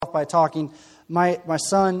off by talking. My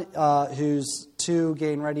son, who's 2,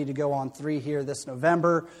 getting ready to go on 3 here this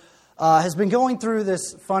November, has been going through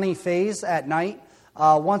this funny phase at night.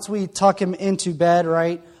 Once we tuck him into bed,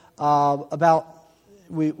 right,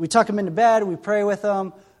 we tuck him into bed, we pray with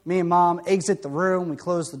him, me and Mom exit the room, we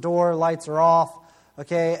close the door, lights are off,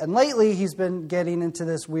 okay? And lately he's been getting into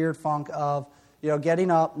this weird funk of, getting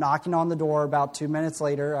up, knocking on the door about 2 minutes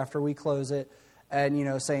later after we close it,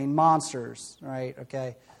 and, saying monsters, right,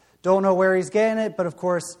 okay? Don't know where he's getting it, but of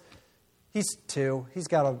course, he's 2. He's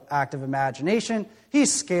got an active imagination.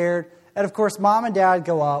 He's scared. And of course, Mom and Dad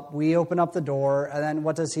go up. We open up the door. And then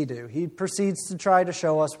what does he do? He proceeds to try to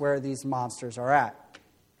show us where these monsters are at.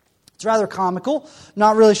 It's rather comical.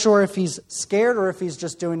 Not really sure if he's scared or if he's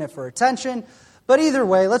just doing it for attention. But either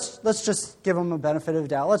way, let's just give him a benefit of the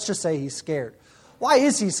doubt. Let's just say he's scared. Why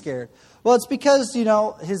is he scared? Well, it's because,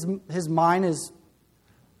 his mind is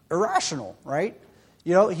irrational, right?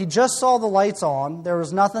 He just saw the lights on. There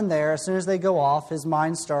was nothing there. As soon as they go off, his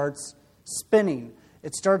mind starts spinning.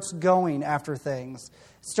 It starts going after things.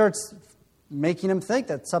 It starts making him think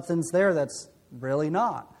that something's there that's really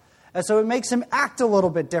not. And so it makes him act a little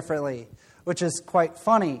bit differently, which is quite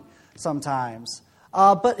funny sometimes.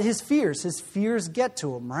 But his fears get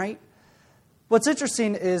to him, right? What's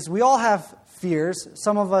interesting is we all have fears.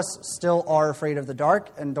 Some of us still are afraid of the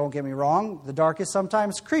dark, and don't get me wrong, the dark is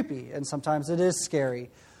sometimes creepy, and sometimes it is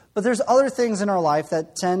scary. But there's other things in our life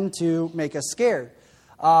that tend to make us scared.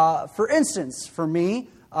 For instance, for me,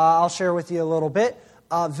 I'll share with you a little bit.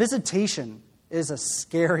 Visitation is a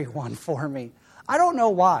scary one for me. I don't know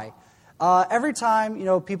why. Every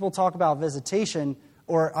time people talk about visitation,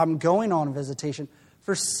 or I'm going on visitation,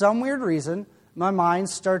 for some weird reason, my mind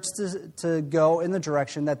starts to go in the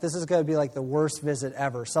direction that this is going to be like the worst visit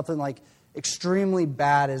ever. Something like extremely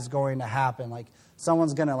bad is going to happen. Like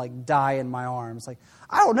someone's going to die in my arms.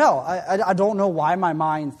 I don't know. I don't know why my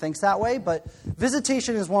mind thinks that way, but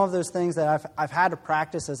visitation is one of those things that I've had to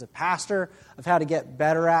practice as a pastor. I've had to get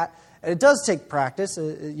better at. And it does take practice.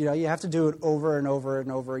 You have to do it over and over and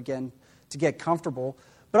over again to get comfortable.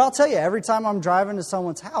 But I'll tell you, every time I'm driving to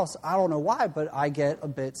someone's house, I don't know why, but I get a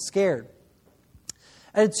bit scared.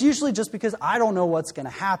 And it's usually just because I don't know what's going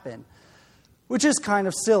to happen, which is kind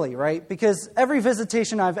of silly, right? Because every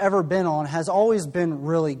visitation I've ever been on has always been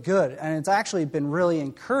really good, and it's actually been really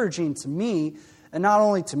encouraging to me, and not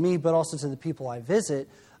only to me, but also to the people I visit,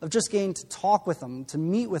 of just getting to talk with them, to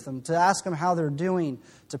meet with them, to ask them how they're doing,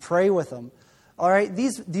 to pray with them. All right,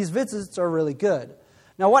 these visits are really good.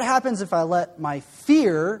 Now, what happens if I let my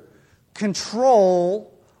fear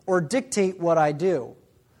control or dictate what I do?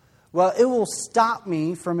 Well, it will stop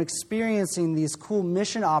me from experiencing these cool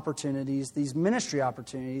mission opportunities, these ministry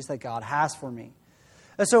opportunities that God has for me.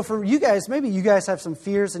 And so for you guys, maybe you guys have some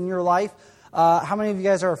fears in your life. How many of you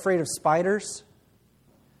guys are afraid of spiders?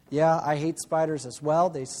 Yeah, I hate spiders as well.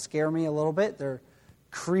 They scare me a little bit. They're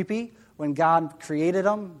creepy. When God created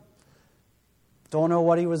them, don't know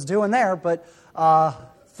what he was doing there, but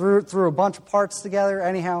threw a bunch of parts together.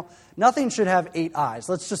 Anyhow, nothing should have 8 eyes.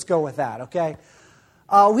 Let's just go with that, okay?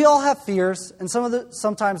 We all have fears, and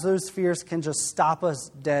sometimes those fears can just stop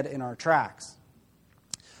us dead in our tracks.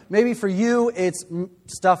 Maybe for you, it's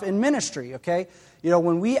stuff in ministry, okay?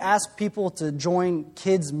 When we ask people to join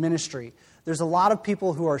kids' ministry, there's a lot of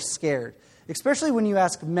people who are scared, especially when you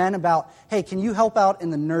ask men about, hey, can you help out in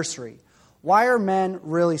the nursery? Why are men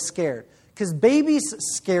really scared? Because babies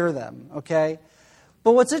scare them, okay?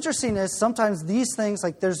 But what's interesting is sometimes these things,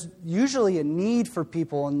 there's usually a need for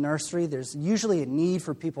people in nursery. There's usually a need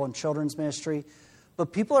for people in children's ministry.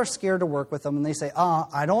 But people are scared to work with them, and they say,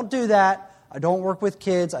 I don't do that. I don't work with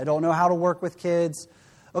kids. I don't know how to work with kids.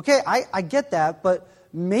 Okay, I get that, but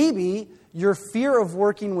maybe your fear of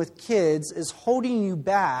working with kids is holding you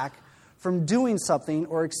back from doing something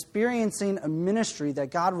or experiencing a ministry that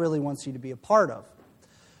God really wants you to be a part of.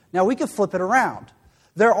 Now, we could flip it around.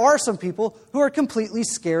 There are some people who are completely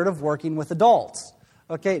scared of working with adults.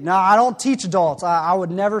 Okay, now I don't teach adults. I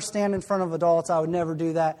would never stand in front of adults. I would never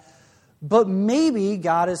do that. But maybe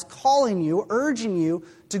God is calling you, urging you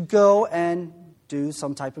to go and do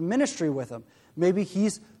some type of ministry with them. Maybe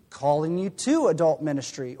he's calling you to adult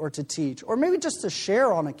ministry or to teach, or maybe just to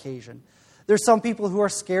share on occasion. There's some people who are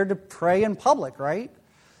scared to pray in public, right?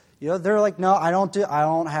 They're like, no, I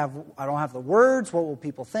don't have the words. What will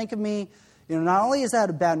people think of me? Not only is that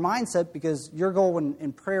a bad mindset because your goal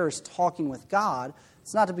in prayer is talking with God,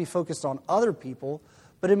 it's not to be focused on other people,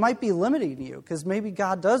 but it might be limiting you because maybe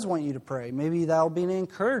God does want you to pray. Maybe that'll be an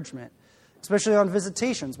encouragement, especially on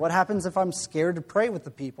visitations. What happens if I'm scared to pray with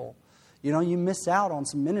the people? You miss out on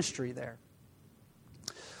some ministry there.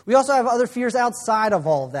 We also have other fears outside of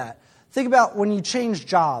all of that. Think about when you change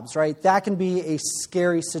jobs, right? That can be a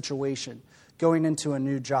scary situation, going into a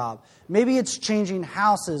new job. Maybe it's changing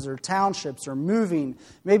houses or townships or moving.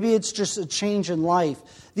 Maybe it's just a change in life.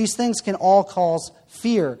 These things can all cause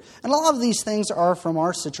fear. And a lot of these things are from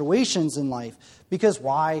our situations in life. Because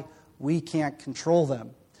why? We can't control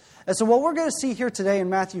them. And so what we're going to see here today in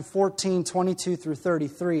Matthew 14, 22 through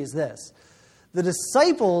 33 is this. The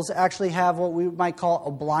disciples actually have what we might call a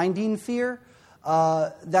blinding fear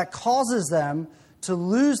that causes them to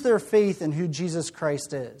lose their faith in who Jesus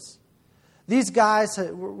Christ is. These guys,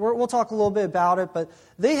 we'll talk a little bit about it, but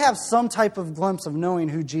they have some type of glimpse of knowing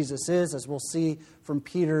who Jesus is, as we'll see from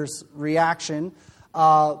Peter's reaction.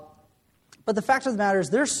 But the fact of the matter is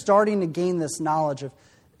they're starting to gain this knowledge of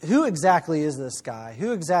who exactly is this guy?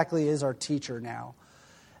 Who exactly is our teacher now?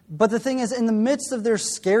 But the thing is, in the midst of their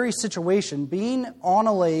scary situation, being on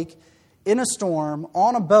a lake, in a storm,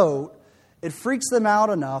 on a boat, it freaks them out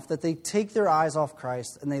enough that they take their eyes off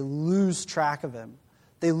Christ and they lose track of Him.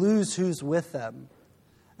 They lose who's with them.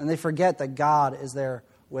 And they forget that God is there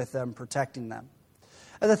with them, protecting them.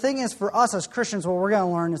 And the thing is, for us as Christians, what we're going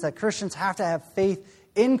to learn is that Christians have to have faith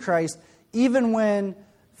in Christ even when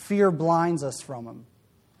fear blinds us from Him.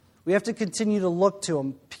 We have to continue to look to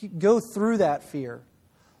Him, go through that fear,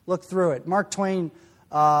 look through it. Mark Twain,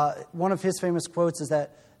 one of his famous quotes is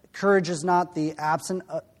that courage is not the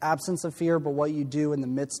absence of fear, but what you do in the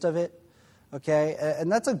midst of it. Okay?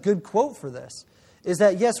 And that's a good quote for this, is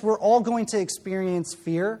that yes, we're all going to experience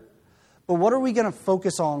fear, but what are we going to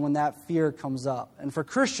focus on when that fear comes up? And for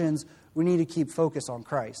Christians, we need to keep focus on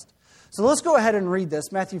Christ. So let's go ahead and read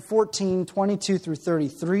this, Matthew 14, 22 through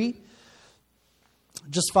 33.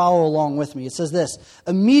 Just follow along with me. It says this,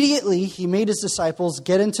 "Immediately he made his disciples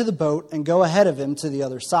get into the boat and go ahead of him to the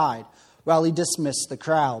other side, while he dismissed the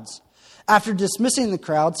crowds. After dismissing the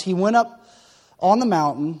crowds, he went up on the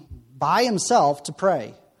mountain by himself to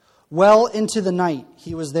pray. Well into the night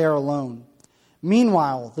he was there alone.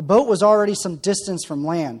 Meanwhile, the boat was already some distance from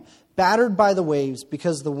land, battered by the waves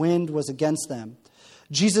because the wind was against them.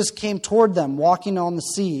 Jesus came toward them, walking on the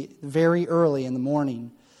sea very early in the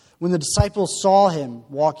morning. When the disciples saw him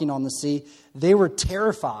walking on the sea, they were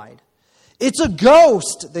terrified. 'It's a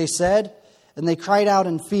ghost,' they said, and they cried out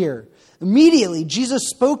in fear. Immediately, Jesus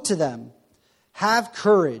spoke to them. 'Have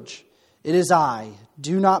courage. It is I.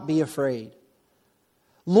 Do not be afraid.'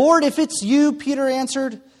 'Lord, if it's you,' Peter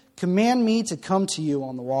answered, 'command me to come to you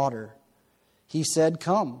on the water.' He said,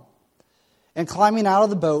 'Come.' And climbing out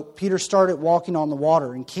of the boat, Peter started walking on the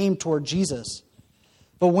water and came toward Jesus.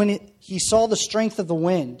 But when he saw the strength of the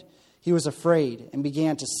wind, he was afraid and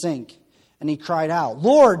began to sink. And he cried out,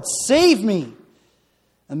 'Lord, save me!'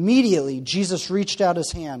 Immediately, Jesus reached out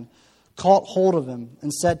his hand, caught hold of him,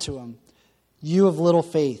 and said to him, 'You of little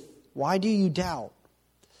faith, why do you doubt?'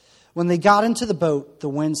 When they got into the boat, the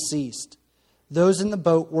wind ceased. Those in the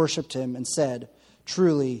boat worshipped him and said,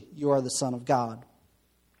 'Truly, you are the Son of God.'"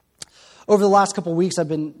 Over the last couple of weeks, I've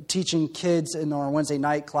been teaching kids in our Wednesday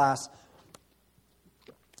night class.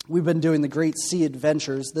 We've been doing the Great Sea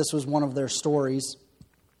Adventures. This was one of their stories.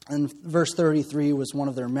 And verse 33 was one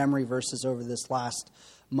of their memory verses over this last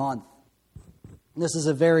month. This is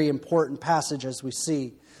a very important passage as we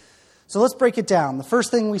see. So let's break it down. The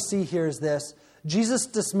first thing we see here is this. Jesus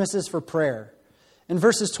dismisses for prayer. In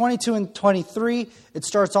verses 22 and 23, it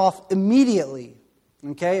starts off immediately.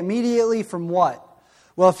 Okay, immediately from what?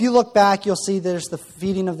 Well, if you look back, you'll see there's the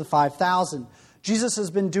feeding of the 5,000. Jesus has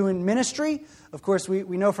been doing ministry. Of course,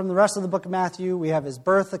 we know from the rest of the book of Matthew, we have his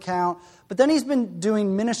birth account. But then he's been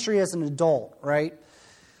doing ministry as an adult, right?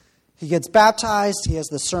 He gets baptized. He has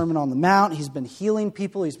the Sermon on the Mount. He's been healing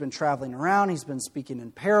people. He's been traveling around. He's been speaking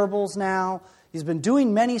in parables now. He's been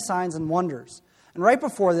doing many signs and wonders. And right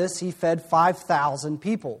before this, he fed 5,000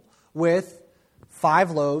 people with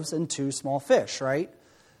 5 loaves and 2 small fish, right?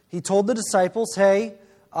 He told the disciples, hey,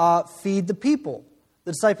 feed the people.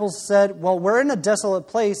 The disciples said, well, we're in a desolate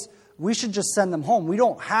place. We should just send them home. We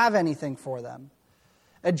don't have anything for them.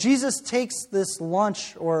 And Jesus takes this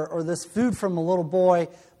lunch or this food from a little boy,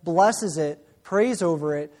 blesses it, prays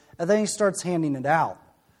over it, and then he starts handing it out.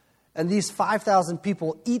 And these 5,000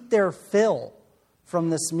 people eat their fill from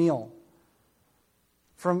this meal,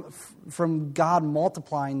 from God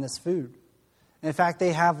multiplying this food. And in fact,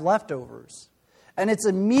 they have leftovers. And it's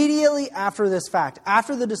immediately after this fact,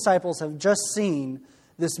 after the disciples have just seen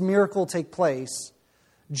this miracle take place,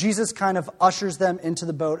 Jesus kind of ushers them into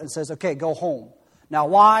the boat and says, okay, go home. Now,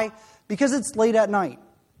 why? Because it's late at night.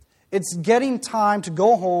 It's getting time to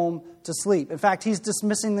go home to sleep. In fact, he's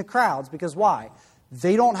dismissing the crowds because why?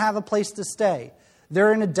 They don't have a place to stay.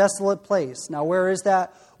 They're in a desolate place. Now, where is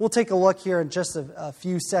that? We'll take a look here in just a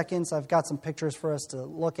few seconds. I've got some pictures for us to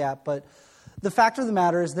look at. But the fact of the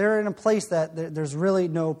matter is they're in a place that there's really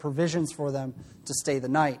no provisions for them to stay the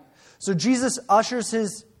night. So Jesus ushers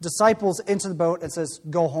his disciples into the boat and says,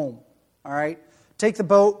 go home. All right? Take the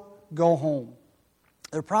boat, go home.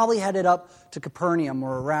 They're probably headed up to Capernaum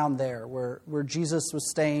or around there where Jesus was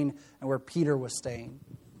staying and where Peter was staying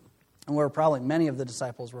and where probably many of the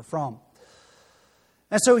disciples were from.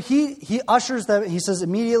 And so he ushers them, he says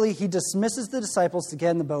immediately he dismisses the disciples to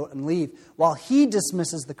get in the boat and leave while he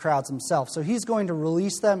dismisses the crowds himself. So he's going to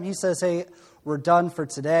release them. He says, hey, we're done for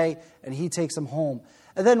today, and he takes them home.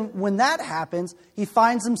 And then when that happens, he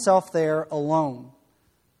finds himself there alone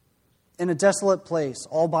in a desolate place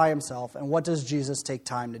all by himself. And what does Jesus take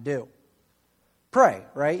time to do? Pray,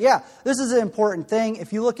 right? Yeah, this is an important thing.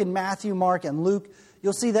 If you look in Matthew, Mark, and Luke,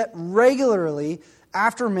 you'll see that regularly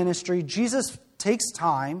after ministry, Jesus takes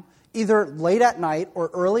time, either late at night or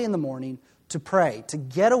early in the morning, to pray, to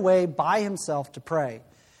get away by himself to pray.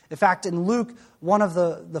 In fact, in Luke, one of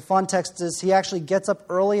the fun texts is he actually gets up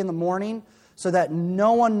early in the morning so that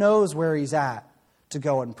no one knows where he's at to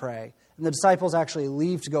go and pray. And the disciples actually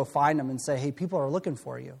leave to go find him and say, hey, people are looking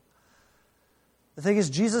for you. The thing is,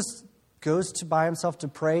 Jesus goes by himself to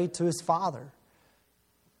pray to his Father.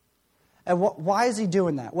 And why is he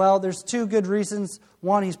doing that? Well, there's two good reasons.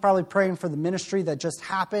 One, he's probably praying for the ministry that just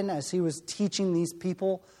happened as he was teaching these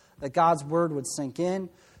people that God's word would sink in.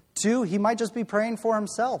 Two, he might just be praying for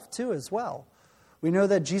himself too as well. We know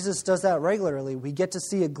that Jesus does that regularly. We get to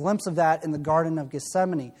see a glimpse of that in the Garden of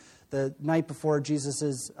Gethsemane, the night before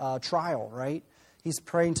Jesus' trial, right? He's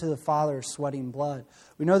praying to the Father, sweating blood.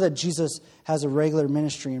 We know that Jesus has a regular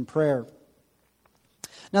ministry in prayer.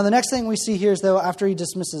 Now, the next thing we see here is, though, after he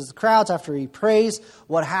dismisses the crowds, after he prays,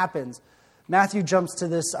 what happens? Matthew jumps to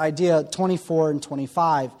this idea, 24 and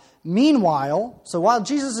 25. Meanwhile, so while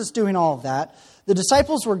Jesus is doing all of that, the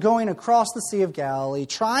disciples were going across the Sea of Galilee,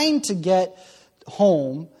 trying to get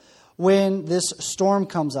home when this storm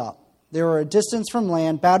comes up. They were a distance from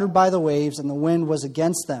land, battered by the waves, and the wind was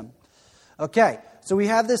against them. Okay, so we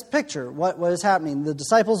have this picture. What is happening? The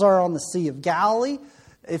disciples are on the Sea of Galilee.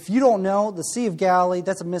 If you don't know, the Sea of Galilee,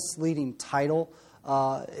 that's a misleading title.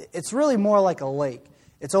 It's really more like a lake.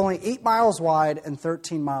 It's only 8 miles wide and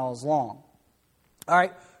 13 miles long. All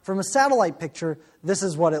right, from a satellite picture, this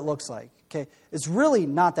is what it looks like. Okay, it's really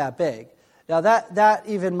not that big. Now, that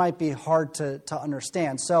even might be hard to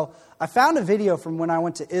understand. So I found a video from when I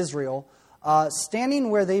went to Israel,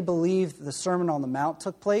 standing where they believe the Sermon on the Mount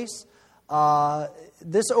took place.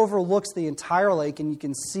 This overlooks the entire lake, and you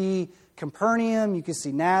can see Capernaum, you can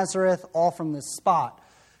see Nazareth, all from this spot.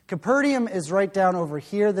 Capernaum is right down over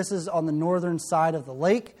here. This is on the northern side of the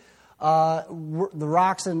lake. The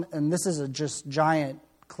rocks, and this is a just giant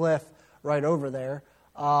cliff right over there.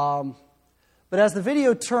 But as the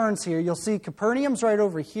video turns here, you'll see Capernaum's right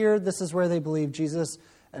over here. This is where they believe Jesus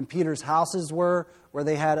and Peter's houses were, where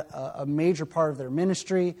they had a major part of their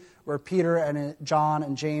ministry, where Peter and John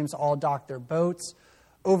and James all docked their boats.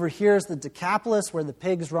 Over here is the Decapolis, where the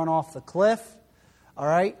pigs run off the cliff. All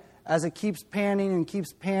right? As it keeps panning and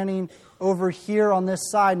keeps panning, over here on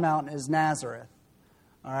this side mountain is Nazareth.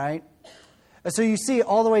 All right? And so you see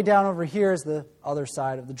all the way down over here is the other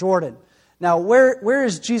side of the Jordan. Now, where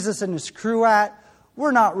is Jesus and his crew at?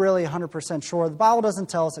 We're not really 100% sure. The Bible doesn't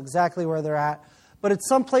tell us exactly where they're at, but it's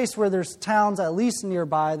someplace where there's towns at least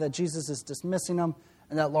nearby that Jesus is dismissing them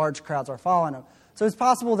and that large crowds are following them. So it's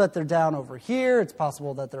possible that they're down over here. It's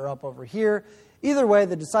possible that they're up over here. Either way,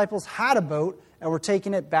 the disciples had a boat and were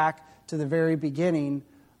taking it back to the very beginning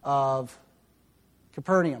of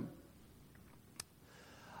Capernaum.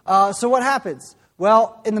 So what happens?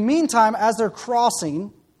 Well, in the meantime, as they're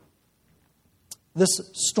crossing, this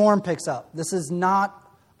storm picks up. This is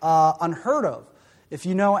not unheard of. If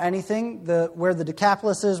you know anything, where the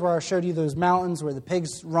Decapolis is, where I showed you those mountains where the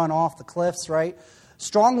pigs run off the cliffs, right?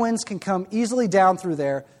 Strong winds can come easily down through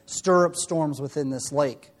there, stir up storms within this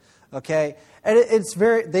lake. Okay? And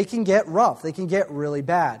they can get rough. They can get really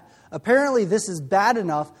bad. Apparently, this is bad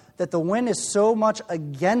enough that the wind is so much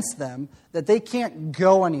against them that they can't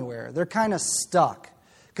go anywhere. They're kind of stuck.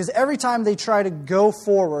 Because every time they try to go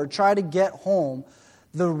forward, try to get home,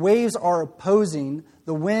 the waves are opposing,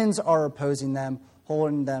 the winds are opposing them,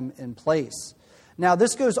 holding them in place. Now,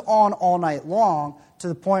 this goes on all night long to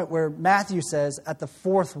the point where Matthew says at the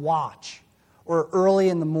fourth watch or early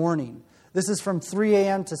in the morning. This is from 3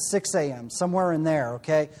 a.m. to 6 a.m., somewhere in there,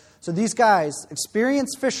 okay? So these guys,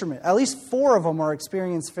 experienced fishermen, at least 4 of them are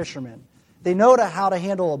experienced fishermen. They know how to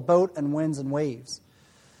handle a boat and winds and waves.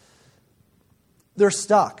 They're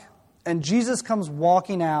stuck. And Jesus comes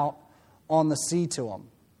walking out on the sea to them.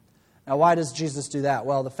 Now, why does Jesus do that?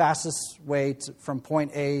 Well, the fastest way from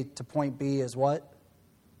point A to point B is what?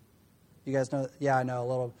 You guys know? Yeah, I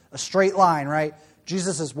know. A straight line, right?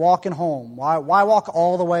 Jesus is walking home. Why walk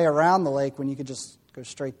all the way around the lake when you could just go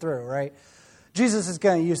straight through, right? Jesus is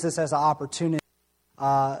going to use this as an opportunity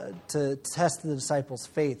to test the disciples'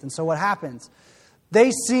 faith. And so what happens?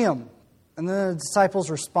 They see him, and then the disciples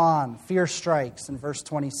respond. Fear strikes in verse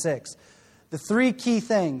 26. The three key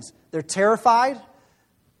things: they're terrified,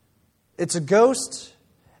 it's a ghost,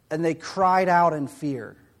 and they cried out in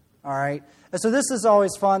fear. All right? And so this is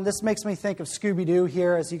always fun. This makes me think of Scooby-Doo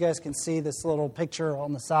here, as you guys can see this little picture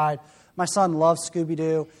on the side. My son loves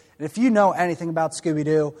Scooby-Doo. And if you know anything about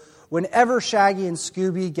Scooby-Doo, whenever Shaggy and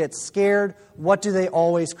Scooby get scared, what do they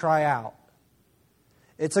always cry out?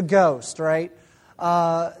 It's a ghost, right?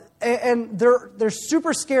 And they're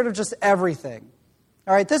super scared of just everything.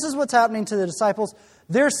 All right, this is what's happening to the disciples.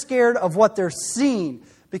 They're scared of what they're seeing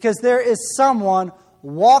because there is someone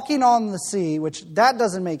walking on the sea, which that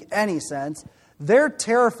doesn't make any sense. They're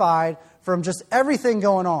terrified from just everything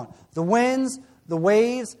going on. The winds, the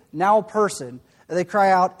waves, now a person. And they cry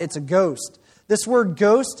out, it's a ghost. This word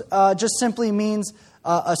ghost just simply means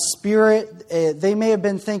a spirit. They may have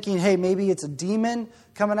been thinking, hey, maybe it's a demon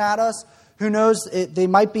coming at us. Who knows? They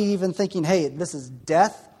might be even thinking, hey, this is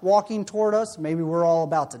death walking toward us. Maybe we're all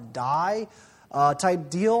about to die type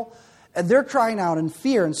deal. And they're crying out in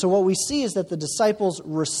fear. And so what we see is that the disciples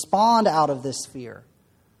respond out of this fear.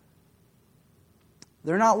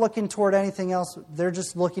 They're not looking toward anything else. They're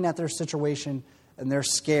just looking at their situation and they're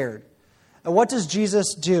scared. And what does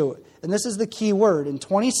Jesus do? And this is the key word. In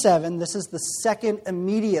 27, this is the second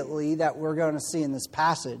immediately that we're going to see in this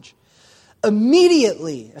passage.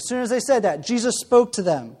 Immediately, as soon as they said that, Jesus spoke to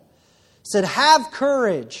them. Said, have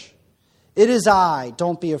courage. It is I.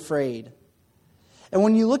 Don't be afraid. And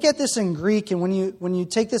when you look at this in Greek and when you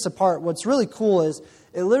take this apart, what's really cool is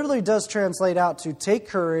it literally does translate out to take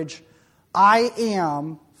courage, I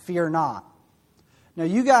am, fear not. Now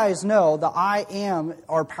you guys know the I am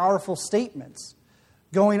are powerful statements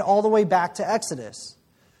going all the way back to Exodus.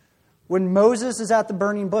 When Moses is at the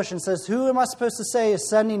burning bush and says, who am I supposed to say is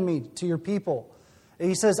sending me to your people? And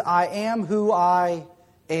he says, I am who I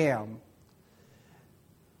am.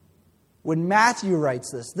 When Matthew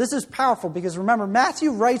writes this is powerful because remember,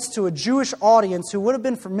 Matthew writes to a Jewish audience who would have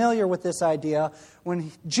been familiar with this idea.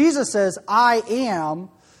 When Jesus says, I am,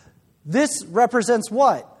 this represents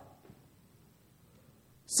what?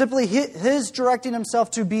 Simply his directing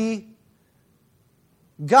himself to be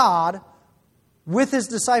God with his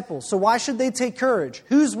disciples. So why should they take courage?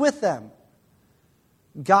 Who's with them?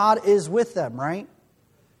 God is with them, right?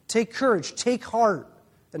 Take courage, take heart,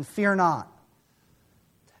 and fear not.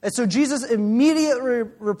 And so Jesus immediately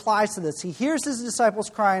replies to this. He hears his disciples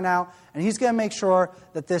crying out, and he's going to make sure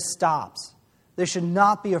that this stops. They should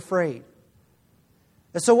not be afraid.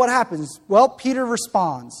 And so what happens? Well, Peter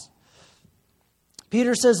responds.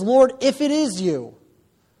 Peter says, Lord, if it is you,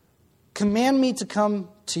 command me to come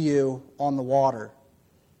to you on the water.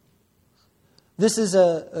 This is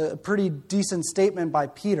a pretty decent statement by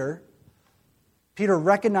Peter. Peter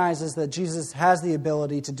recognizes that Jesus has the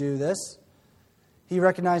ability to do this. He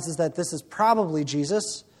recognizes that this is probably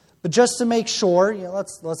Jesus. But just to make sure,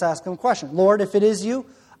 let's ask him a question. Lord, if it is you,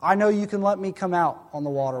 I know you can let me come out on the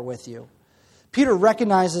water with you. Peter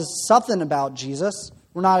recognizes something about Jesus.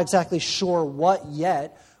 We're not exactly sure what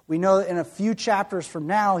yet. We know that in a few chapters from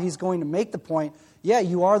now, he's going to make the point, yeah,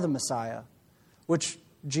 you are the Messiah. Which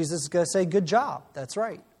Jesus is going to say, good job. That's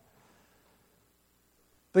right.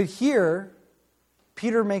 But here,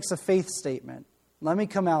 Peter makes a faith statement. Let me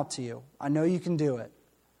come out to you. I know you can do it.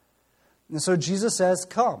 And so Jesus says,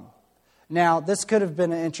 come. Now, this could have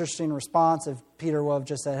been an interesting response if Peter would have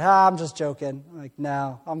just said, I'm just joking. Like,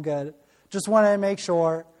 no, I'm good. Just wanted to make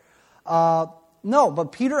sure. No,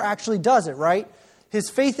 but Peter actually does it, right?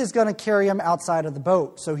 His faith is going to carry him outside of the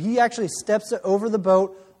boat. So he actually steps over the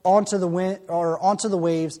boat onto the wind or onto the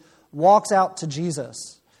waves, walks out to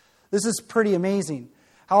Jesus. This is pretty amazing.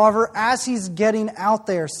 However, as he's getting out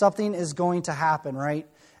there, something is going to happen, right?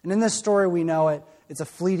 And in this story, we know it. It's a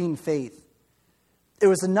fleeting faith. It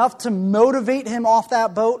was enough to motivate him off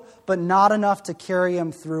that boat, but not enough to carry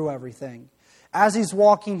him through everything. As he's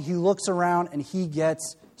walking, he looks around and he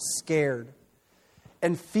gets scared.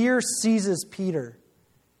 And fear seizes Peter,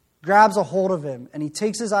 grabs a hold of him, and he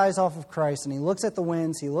takes his eyes off of Christ, and he looks at the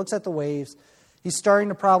winds, he looks at the waves. He's starting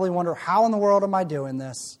to probably wonder, how in the world am I doing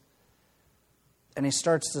this? And he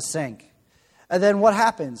starts to sink. And then what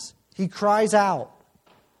happens? He cries out,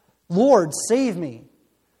 Lord, save me.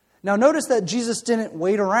 Now notice that Jesus didn't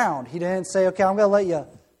wait around. He didn't say, okay, I'm going to let you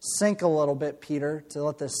sink a little bit, Peter, to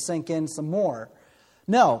let this sink in some more.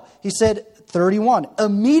 No, he said, 31,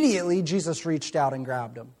 immediately Jesus reached out and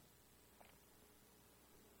grabbed him.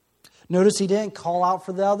 Notice he didn't call out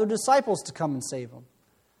for the other disciples to come and save him.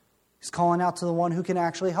 He's calling out to the one who can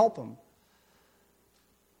actually help him.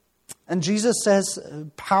 And Jesus says a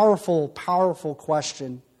powerful, powerful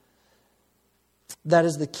question that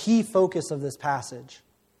is the key focus of this passage.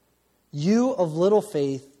 You of little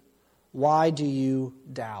faith, why do you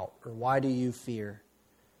doubt? Or why do you fear?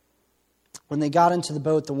 When they got into the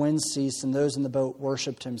boat, the wind ceased, and those in the boat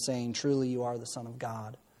worshipped him, saying, truly you are the Son of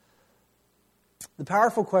God. The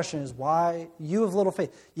powerful question is, why you of little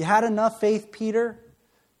faith? You had enough faith, Peter,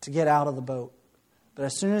 to get out of the boat. But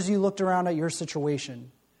as soon as you looked around at your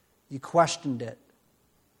situation, you questioned it.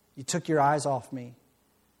 You took your eyes off me.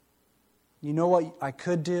 You know what I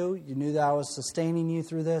could do. You knew that I was sustaining you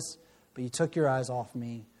through this, but you took your eyes off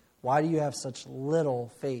me. Why do you have such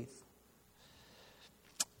little faith?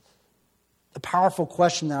 A powerful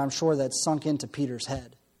question that I'm sure that sunk into Peter's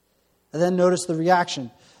head. And then notice the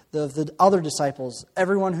reaction. The other disciples,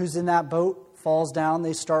 everyone who's in that boat falls down.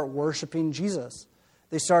 They start worshiping Jesus.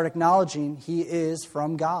 They start acknowledging he is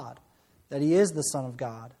from God, that he is the Son of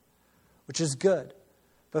God, which is good.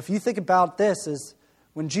 But if you think about this, is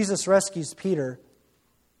when Jesus rescues Peter,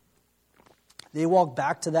 they walk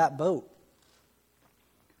back to that boat.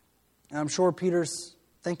 And I'm sure Peter's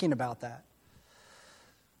thinking about that.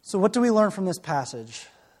 So what do we learn from this passage?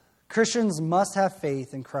 Christians must have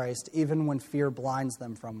faith in Christ even when fear blinds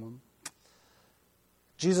them from him.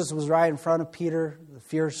 Jesus was right in front of Peter. The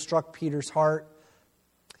fear struck Peter's heart.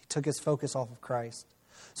 He took his focus off of Christ.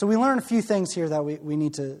 So we learn a few things here that we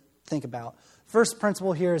need to think about. First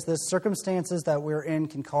principle here is this: circumstances that we're in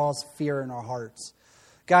can cause fear in our hearts.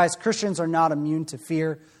 Guys, Christians are not immune to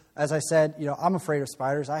fear. As I said, I'm afraid of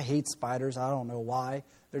spiders. I hate spiders. I don't know why.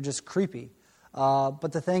 They're just creepy.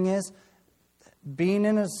 But the thing is, being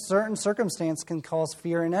in a certain circumstance can cause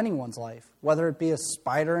fear in anyone's life, whether it be a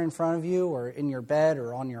spider in front of you or in your bed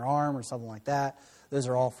or on your arm or something like that. Those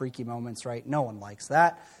are all freaky moments, right? No one likes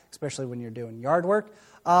that, especially when you're doing yard work.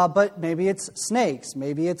 But maybe it's snakes.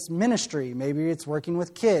 Maybe it's ministry. Maybe it's working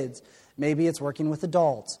with kids. Maybe it's working with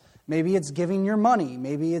adults. Maybe it's giving your money.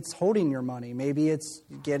 Maybe it's holding your money. Maybe it's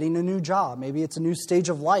getting a new job. Maybe it's a new stage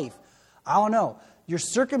of life. I don't know. Your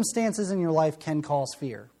circumstances in your life can cause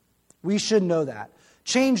fear. We should know that.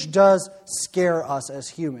 Change does scare us as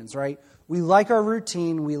humans, right? We like our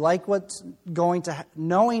routine. We like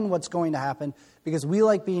knowing what's going to happen because we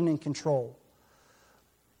like being in control.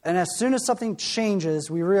 And as soon as something changes,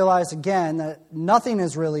 we realize again that nothing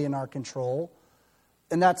is really in our control,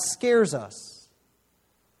 and that scares us.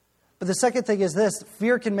 But the second thing is this: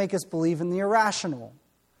 fear can make us believe in the irrational.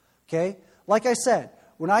 Okay? Like I said,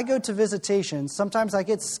 when I go to visitation, sometimes I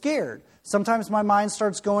get scared. Sometimes my mind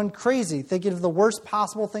starts going crazy, thinking of the worst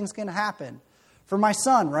possible things can happen. For my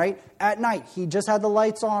son, right? At night, he just had the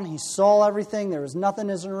lights on. He saw everything. There was nothing in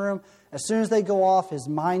his room. As soon as they go off, his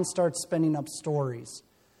mind starts spinning up stories.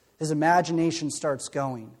 His imagination starts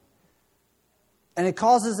going. And it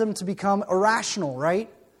causes him to become irrational, right?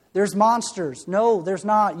 There's monsters. No, there's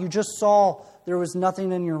not. You just saw there was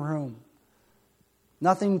nothing in your room.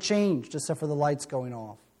 Nothing changed except for the lights going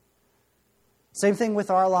off. Same thing with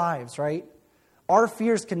our lives, right? Our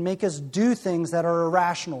fears can make us do things that are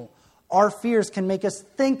irrational. Our fears can make us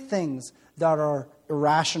think things that are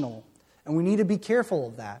irrational. And we need to be careful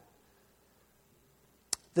of that.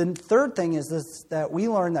 The third thing is this, that we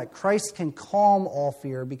learn that Christ can calm all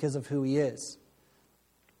fear because of who he is.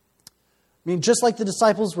 I mean, just like the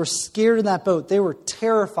disciples were scared in that boat, they were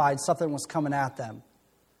terrified something was coming at them.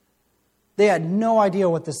 They had no idea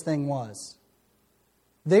what this thing was.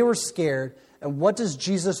 They were scared, and what does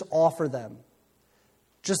Jesus offer them?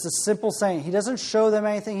 Just a simple saying. He doesn't show them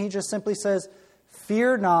anything. He just simply says,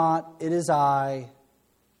 "Fear not, it is I.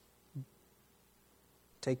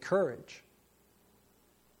 Take courage."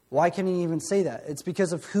 Why can he even say that? It's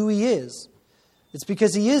because of who he is. It's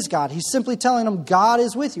because he is God. He's simply telling them, God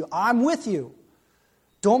is with you. I'm with you.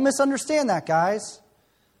 Don't misunderstand that, guys.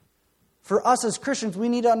 For us as Christians, we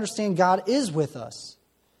need to understand God is with us.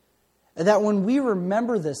 And that when we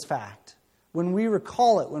remember this fact, when we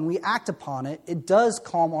recall it, when we act upon it, it does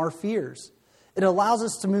calm our fears. It allows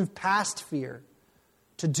us to move past fear,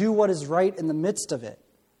 to do what is right in the midst of it.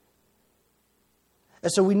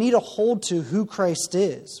 And so we need to hold to who Christ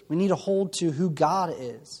is. We need to hold to who God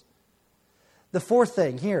is. The fourth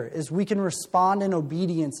thing here is we can respond in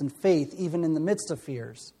obedience and faith even in the midst of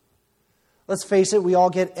fears. Let's face it, we all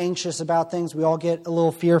get anxious about things. We all get a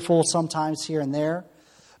little fearful sometimes here and there.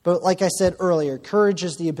 But like I said earlier, courage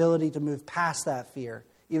is the ability to move past that fear,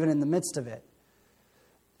 even in the midst of it.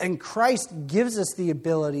 And Christ gives us the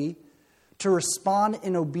ability to respond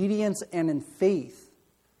in obedience and in faith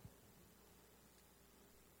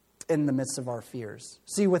in the midst of our fears.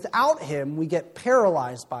 See, without Him, we get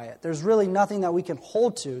paralyzed by it. There's really nothing that we can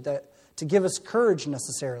hold to give us courage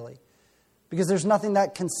necessarily, because there's nothing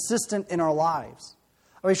that consistent in our lives.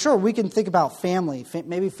 I mean, sure, we can think about family.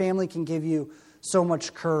 Maybe family can give you so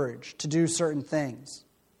much courage to do certain things.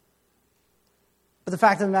 But the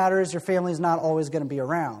fact of the matter is your family is not always going to be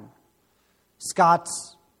around. Scott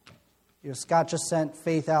just sent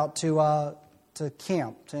Faith out to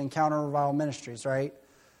camp, to Encounter Revival Ministries, right?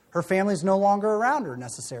 Her family's no longer around her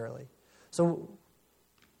necessarily. So,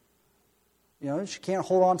 she can't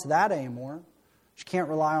hold on to that anymore. She can't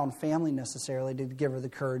rely on family necessarily to give her the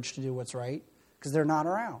courage to do what's right, because they're not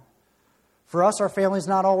around. For us, our family's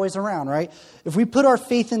not always around, right? If we put our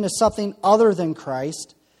faith into something other than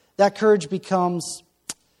Christ, that courage becomes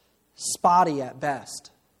spotty at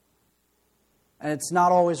best. And it's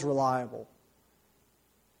not always reliable.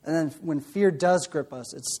 And then when fear does grip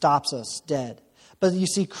us, it stops us dead. But you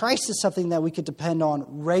see, Christ is something that we could depend on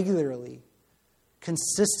regularly,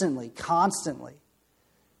 consistently, constantly.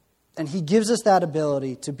 And He gives us that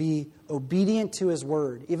ability to be obedient to His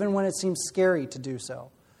word, even when it seems scary to do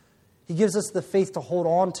so. He gives us the faith to hold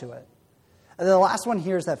on to it. And the last one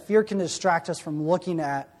here is that fear can distract us from looking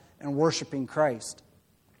at and worshiping Christ.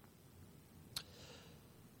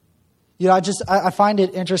 I find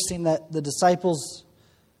it interesting that the disciples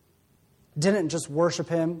didn't just worship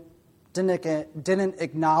Him, didn't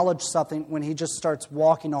acknowledge something when He just starts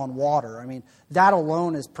walking on water. I mean, that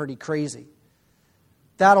alone is pretty crazy.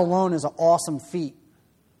 That alone is an awesome feat,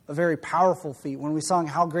 a very powerful feat. When we sung,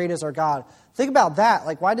 "How Great Is Our God," think about that.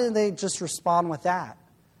 Like, why didn't they just respond with that?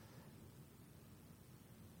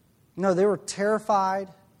 No, they were terrified.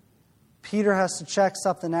 Peter has to check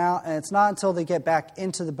something out, and it's not until they get back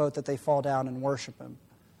into the boat that they fall down and worship Him.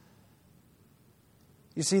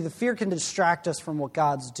 You see, the fear can distract us from what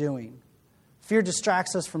God's doing. Fear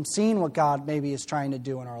distracts us from seeing what God maybe is trying to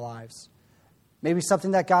do in our lives. Maybe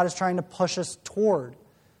something that God is trying to push us toward.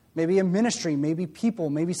 Maybe a ministry, maybe people,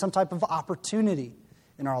 maybe some type of opportunity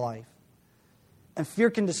in our life. And fear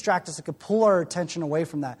can distract us. It can pull our attention away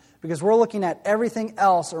from that, because we're looking at everything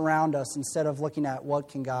else around us instead of looking at what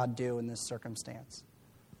can God do in this circumstance.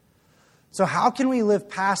 So how can we live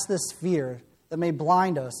past this fear that may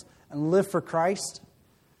blind us and live for Christ?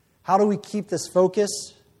 How do we keep this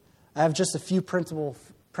focus? I have just a few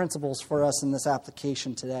principles for us in this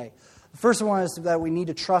application today. The first one is that we need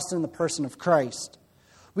to trust in the person of Christ.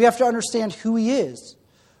 We have to understand who He is.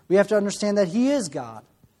 We have to understand that He is God,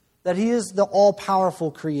 that He is the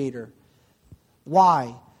all-powerful Creator.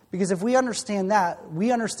 Why? Because if we understand that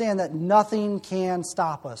nothing can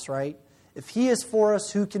stop us, right? If He is for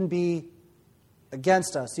us, who can be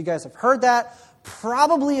against us? You guys have heard that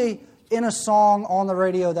probably in a song on the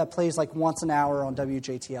radio that plays like once an hour on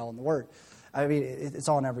WJTL in the Word. I mean, it's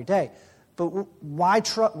on every day. But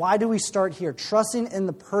why do we start here? Trusting in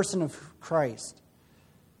the person of Christ.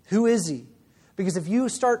 Who is He? Because if you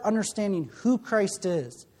start understanding who Christ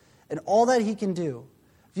is and all that He can do,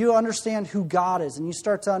 if you understand who God is and you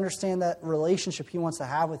start to understand that relationship He wants to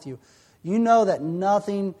have with you, you know that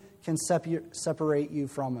nothing can separate you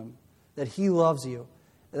from Him, that He loves you,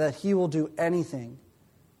 that He will do anything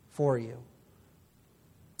for you,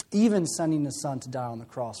 even sending His Son to die on the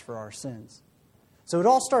cross for our sins. So it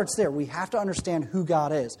all starts there. We have to understand who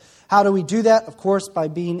God is. How do we do that? Of course, by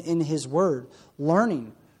being in His Word,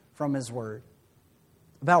 learning from His Word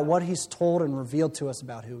about what He's told and revealed to us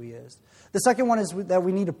about who He is. The second one is that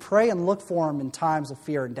we need to pray and look for Him in times of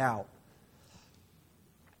fear and doubt.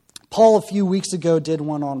 Paul, a few weeks ago, did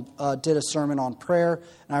a sermon on prayer,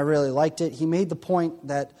 and I really liked it. He made the point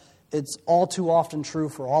that it's all too often true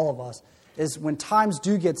for all of us, is when times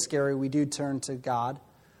do get scary, we do turn to God.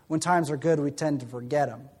 When times are good, we tend to forget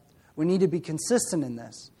Him. We need to be consistent in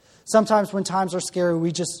this. Sometimes when times are scary,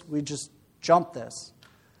 we just jump this.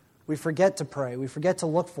 We forget to pray. We forget to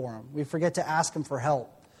look for Him. We forget to ask Him for help.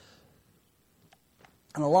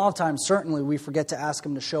 And a lot of times, certainly, we forget to ask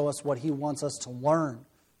Him to show us what He wants us to learn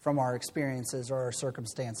from our experiences or our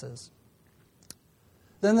circumstances.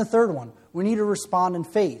 Then the third one, we need to respond in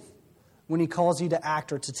faith when He calls you to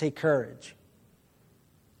act or to take courage.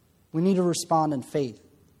 We need to respond in faith.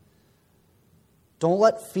 Don't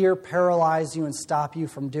let fear paralyze you and stop you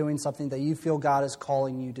from doing something that you feel God is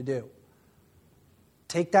calling you to do.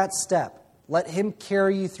 Take that step. Let Him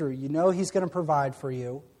carry you through. You know He's going to provide for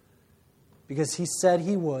you because He said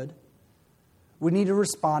He would. We need to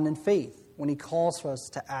respond in faith when he calls for us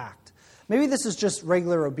to act. Maybe this is just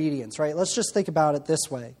regular obedience, right? Let's just think about it this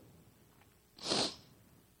way.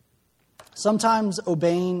 Sometimes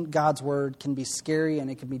obeying God's word can be scary and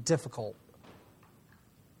it can be difficult.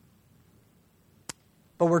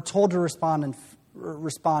 But we're told to respond in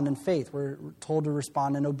faith. We're told to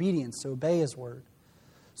respond in obedience, to obey his word.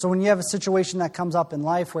 So when you have a situation that comes up in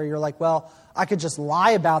life where you're like, well, I could just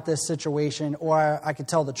lie about this situation or I could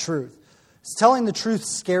tell the truth. Is telling the truth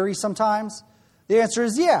scary sometimes? The answer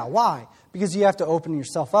is yeah. Why? Because you have to open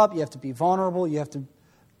yourself up. You have to be vulnerable. You have to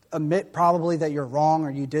admit probably that you're wrong or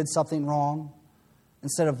you did something wrong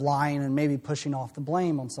instead of lying and maybe pushing off the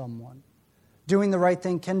blame on someone. Doing the right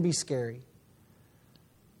thing can be scary.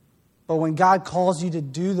 But when God calls you to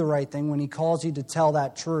do the right thing, when he calls you to tell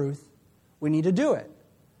that truth, we need to do it.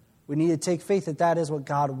 We need to take faith that that is what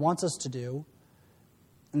God wants us to do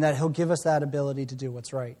and that he'll give us that ability to do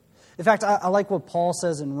what's right. In fact, I like what Paul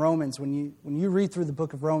says in Romans. When you read through the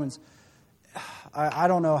book of Romans, I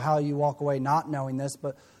don't know how you walk away not knowing this,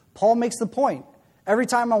 but Paul makes the point. Every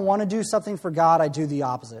time I want to do something for God, I do the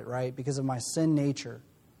opposite, right? Because of my sin nature.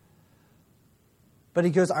 But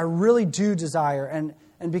he goes, I really do desire, and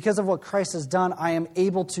because of what Christ has done, I am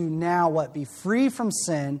able to now, be free from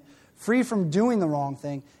sin, free from doing the wrong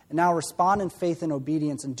thing, and now respond in faith and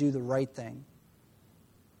obedience and do the right thing.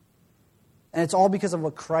 And it's all because of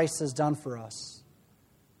what Christ has done for us.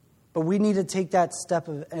 But we need to take that step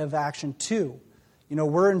of action too.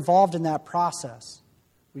 We're involved in that process.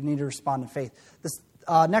 We need to respond in faith. This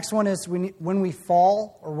next one is when we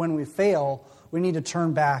fall or when we fail, we need to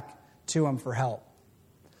turn back to him for help.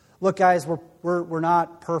 Look, guys, we're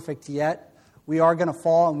not perfect yet. We are going to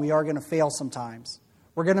fall and we are going to fail sometimes.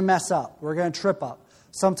 We're going to mess up. We're going to trip up.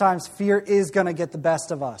 Sometimes fear is going to get the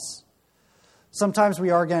best of us. Sometimes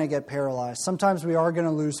we are going to get paralyzed. Sometimes we are going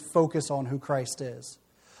to lose focus on who Christ is.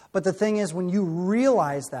 But the thing is, when you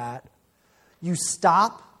realize that, you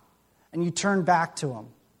stop and you turn back to him.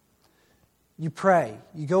 You pray.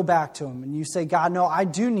 You go back to him and you say, God, no, I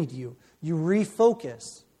do need you. You refocus.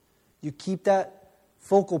 You keep that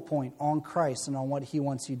focal point on Christ and on what he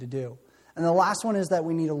wants you to do. And the last one is that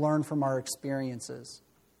we need to learn from our experiences.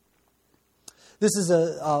 This is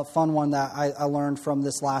a fun one that I learned from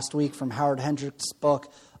this last week from Howard Hendricks'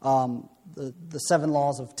 book, The 7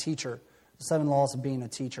 Laws of Teacher, The 7 Laws of Being a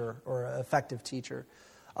Teacher or an Effective Teacher.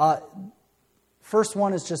 First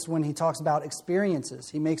one is just when he talks about experiences.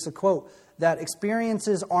 He makes a quote that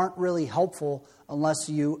experiences aren't really helpful unless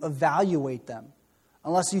you evaluate them,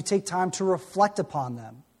 unless you take time to reflect upon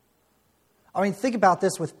them. I mean, think about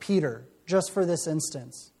this with Peter, just for this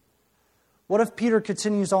instance. What if Peter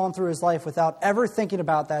continues on through his life without ever thinking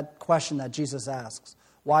about that question that Jesus asks?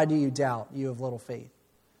 Why do you doubt, you of little faith?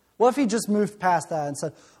 What if he just moved past that and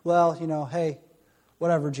said, well, hey,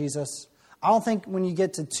 whatever, Jesus. I don't think when you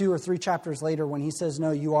get to 2 or 3 chapters later when he says,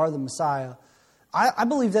 no, you are the Messiah, I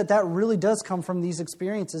believe that really does come from these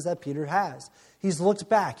experiences that Peter has. He's looked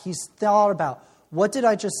back. He's thought about, what did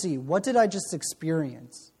I just see? What did I just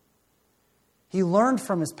experience? He learned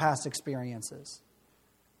from his past experiences.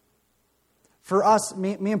 For us,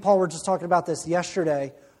 me and Paul were just talking about this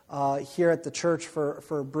yesterday here at the church for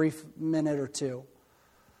a brief minute or two.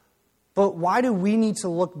 But why do we need to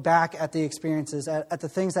look back at the experiences, at the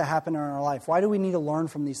things that happen in our life? Why do we need to learn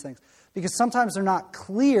from these things? Because sometimes they're not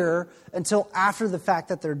clear until after the fact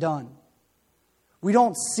that they're done. We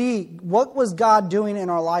don't see what was God doing in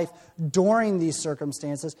our life during these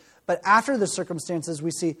circumstances, but after the circumstances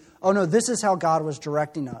we see, oh no, this is how God was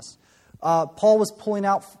directing us. Paul was pulling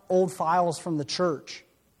out old files from the church.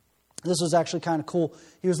 This was actually kind of cool.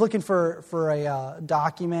 He was looking for a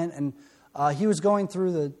document, and he was going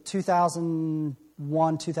through the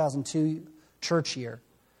 2001-2002 church year,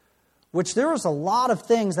 which there was a lot of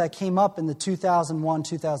things that came up in the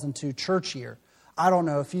 2001-2002 church year. I don't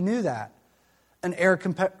know if you knew that. An air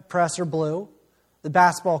compressor blew. The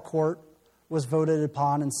basketball court was voted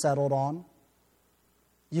upon and settled on.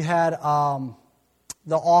 You had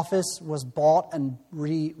the office was bought and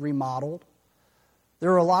remodeled. There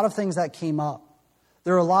were a lot of things that came up.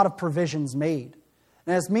 There were a lot of provisions made.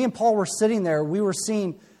 And as me and Paul were sitting there, we were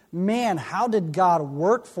seeing, man, how did God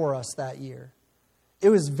work for us that year? It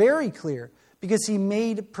was very clear because he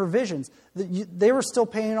made provisions. They were still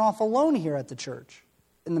paying off a loan here at the church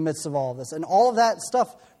in the midst of all of this. And all of that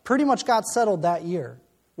stuff pretty much got settled that year,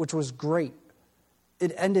 which was great.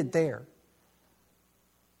 It ended there.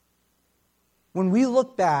 When we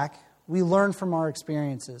look back, we learn from our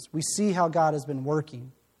experiences. We see how God has been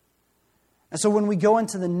working. And so when we go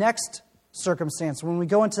into the next circumstance, when we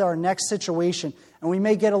go into our next situation, and we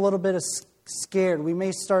may get a little bit scared, we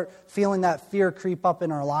may start feeling that fear creep up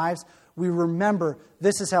in our lives, we remember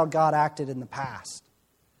this is how God acted in the past.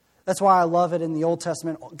 That's why I love it in the Old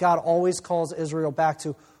Testament. God always calls Israel back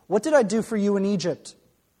to, what did I do for you in Egypt?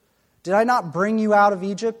 Did I not bring you out of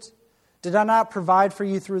Egypt? Did I not provide for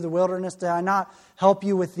you through the wilderness? Did I not help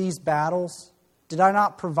you with these battles? Did I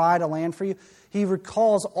not provide a land for you? He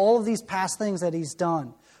recalls all of these past things that He's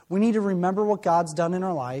done. We need to remember what God's done in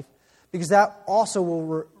our life, because that also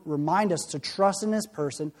will remind us to trust in His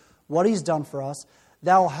person, what He's done for us.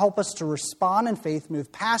 That will help us to respond in faith,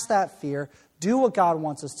 move past that fear, do what God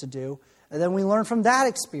wants us to do, and then we learn from that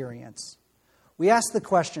experience. We ask the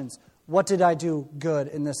questions, what did I do good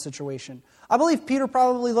in this situation? I believe Peter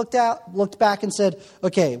probably looked back and said,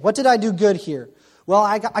 okay, what did I do good here? Well,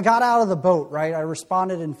 I got out of the boat, right? I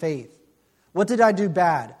responded in faith. What did I do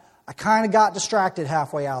bad? I kind of got distracted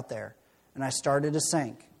halfway out there, and I started to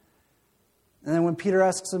sink. And then when Peter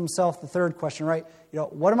asks himself the third question, right?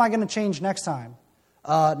 What am I going to change next time?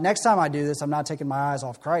 Next time I do this, I'm not taking my eyes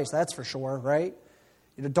off Christ, that's for sure, right?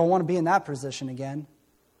 Don't want to be in that position again.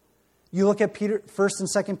 You look at Peter, 1st and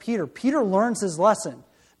 2nd Peter. Peter learns his lesson.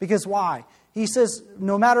 Because why? He says,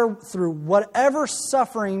 no matter through whatever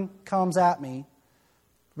suffering comes at me,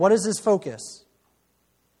 what is his focus?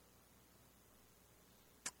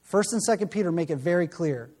 1st and 2nd Peter make it very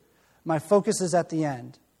clear. My focus is at the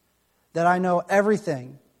end. That I know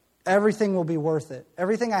everything will be worth it.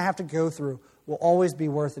 Everything I have to go through will always be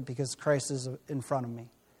worth it because Christ is in front of me.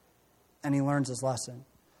 And he learns his lesson.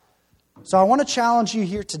 So I want to challenge you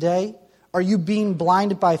here today. Are you being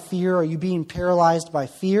blinded by fear? Are you being paralyzed by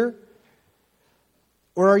fear?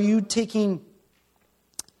 Or are you taking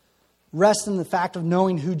rest in the fact of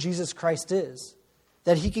knowing who Jesus Christ is?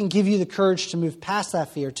 That He can give you the courage to move past that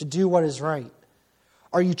fear, to do what is right.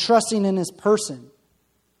 Are you trusting in His person?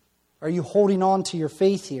 Are you holding on to your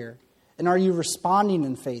faith here? And are you responding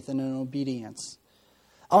in faith and in obedience?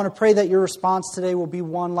 I want to pray that your response today will be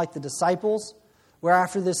one like the disciples, where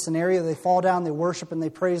after this scenario they fall down, they worship, and they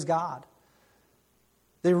praise God.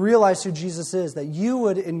 They realize who Jesus is, that you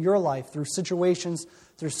would in your life, through situations,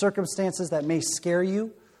 through circumstances that may scare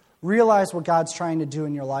you, realize what God's trying to do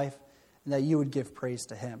in your life, and that you would give praise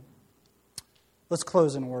to Him. Let's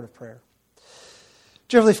close in a word of prayer.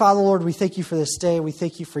 Dear Heavenly Father, Lord, we thank you for this day. We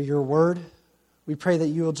thank you for your word. We pray that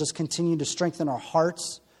you will just continue to strengthen our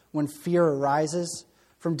hearts when fear arises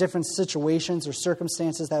from different situations or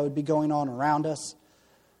circumstances that would be going on around us.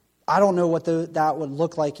 I don't know what that would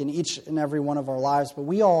look like in each and every one of our lives, but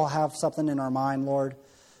we all have something in our mind, Lord,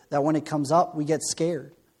 that when it comes up, we get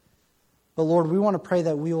scared. But Lord, we want to pray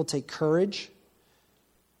that we will take courage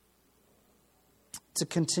to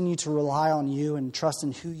continue to rely on you and trust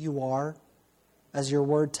in who you are, as your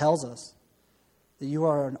word tells us, that you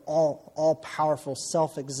are an all-powerful,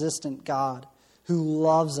 self-existent God who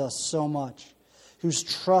loves us so much, who's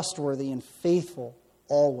trustworthy and faithful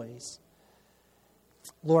always.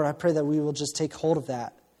 Lord, I pray that we will just take hold of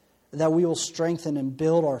that we will strengthen and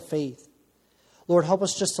build our faith. Lord, help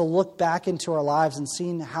us just to look back into our lives and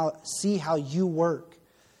see how you work,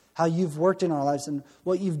 how you've worked in our lives and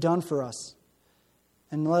what you've done for us.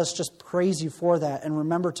 And let us just praise you for that, and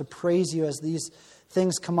remember to praise you as these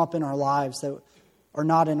things come up in our lives that are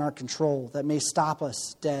not in our control, that may stop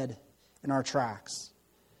us dead in our tracks.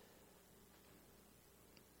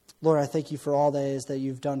 Lord, I thank you for all that is that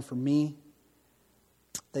you've done for me,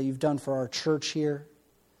 that you've done for our church here.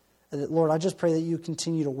 And that, Lord, I just pray that you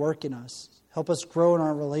continue to work in us. Help us grow in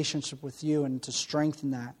our relationship with you and to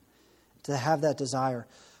strengthen that, to have that desire.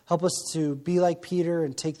 Help us to be like Peter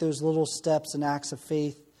and take those little steps and acts of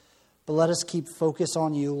faith. But let us keep focus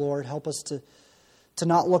on you, Lord. Help us to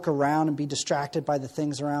not look around and be distracted by the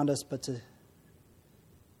things around us, but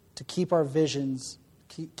to keep our visions,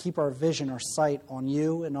 keep our vision, our sight on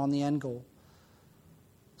you and on the end goal,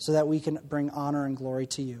 so that we can bring honor and glory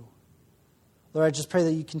to you. Lord, I just pray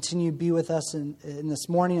that you continue to be with us in this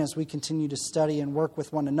morning as we continue to study and work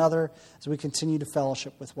with one another, as we continue to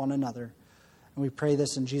fellowship with one another. And we pray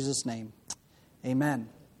this in Jesus' name. Amen.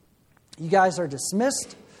 You guys are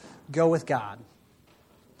dismissed. Go with God.